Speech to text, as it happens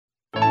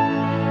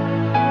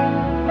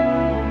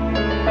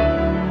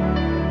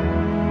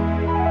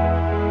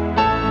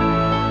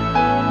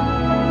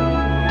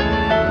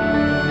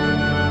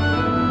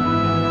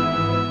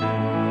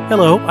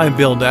Hello, I'm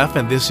Bill Neff,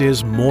 and this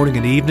is Morning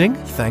and Evening.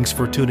 Thanks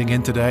for tuning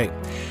in today.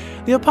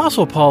 The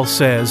Apostle Paul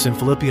says in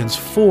Philippians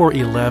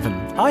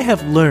 4:11, I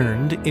have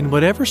learned in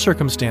whatever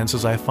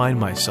circumstances I find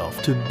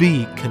myself to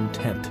be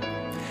content.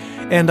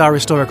 And our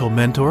historical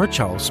mentor,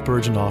 Charles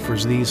Spurgeon,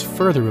 offers these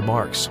further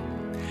remarks.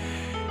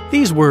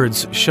 These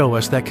words show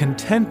us that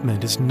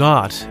contentment is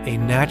not a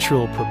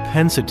natural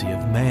propensity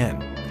of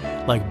man.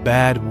 Like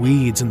bad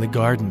weeds in the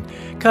garden,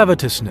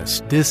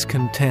 covetousness,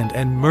 discontent,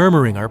 and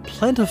murmuring are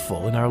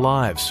plentiful in our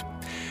lives.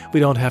 We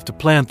don't have to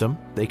plant them.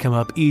 They come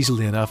up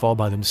easily enough all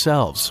by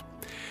themselves.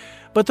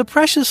 But the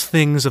precious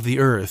things of the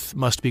earth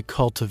must be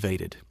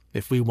cultivated.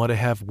 If we want to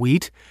have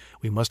wheat,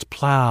 we must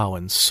plow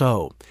and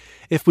sow.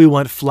 If we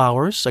want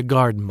flowers, a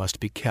garden must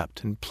be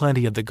kept, and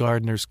plenty of the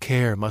gardener's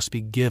care must be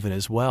given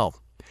as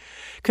well.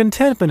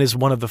 Contentment is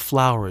one of the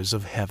flowers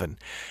of heaven,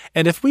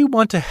 and if we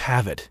want to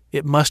have it,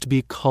 it must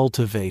be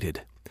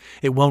cultivated.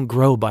 It won't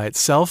grow by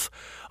itself.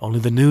 Only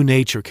the new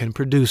nature can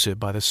produce it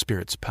by the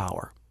Spirit's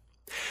power.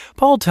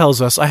 Paul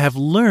tells us, I have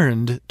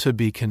learned to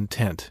be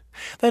content.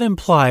 That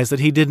implies that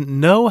he didn't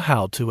know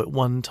how to at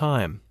one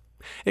time.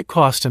 It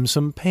cost him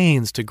some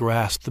pains to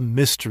grasp the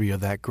mystery of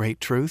that great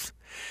truth,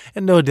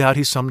 and no doubt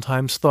he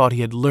sometimes thought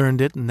he had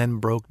learned it and then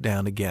broke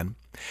down again.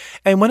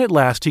 And when at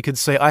last he could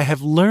say, I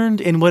have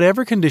learned in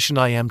whatever condition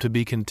I am to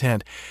be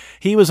content,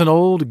 he was an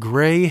old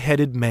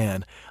gray-headed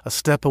man, a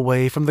step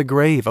away from the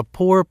grave, a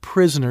poor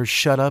prisoner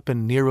shut up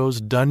in Nero's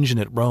dungeon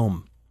at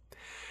Rome.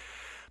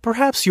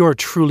 Perhaps you're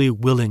truly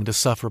willing to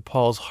suffer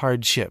Paul's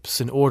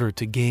hardships in order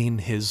to gain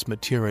his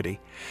maturity.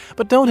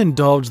 But don't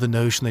indulge the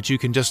notion that you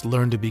can just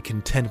learn to be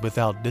content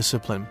without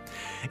discipline.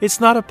 It's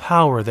not a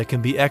power that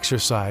can be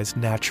exercised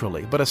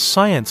naturally, but a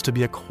science to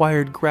be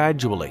acquired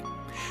gradually.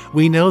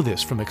 We know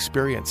this from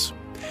experience.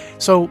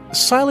 So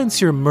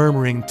silence your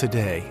murmuring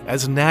today,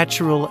 as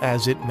natural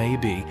as it may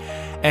be,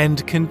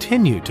 and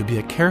continue to be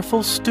a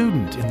careful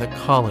student in the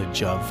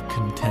college of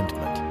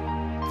contentment.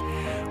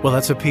 Well,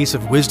 that's a piece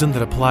of wisdom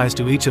that applies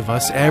to each of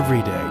us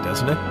every day,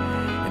 doesn't it?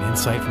 An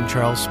insight from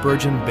Charles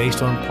Spurgeon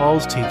based on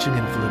Paul's teaching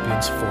in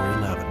Philippians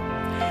 4:11.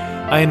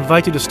 I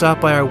invite you to stop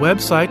by our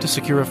website to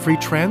secure a free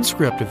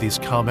transcript of these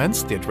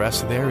comments. The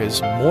address there is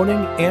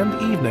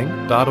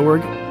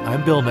morningandevening.org.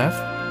 I'm Bill Neff.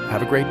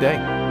 Have a great day.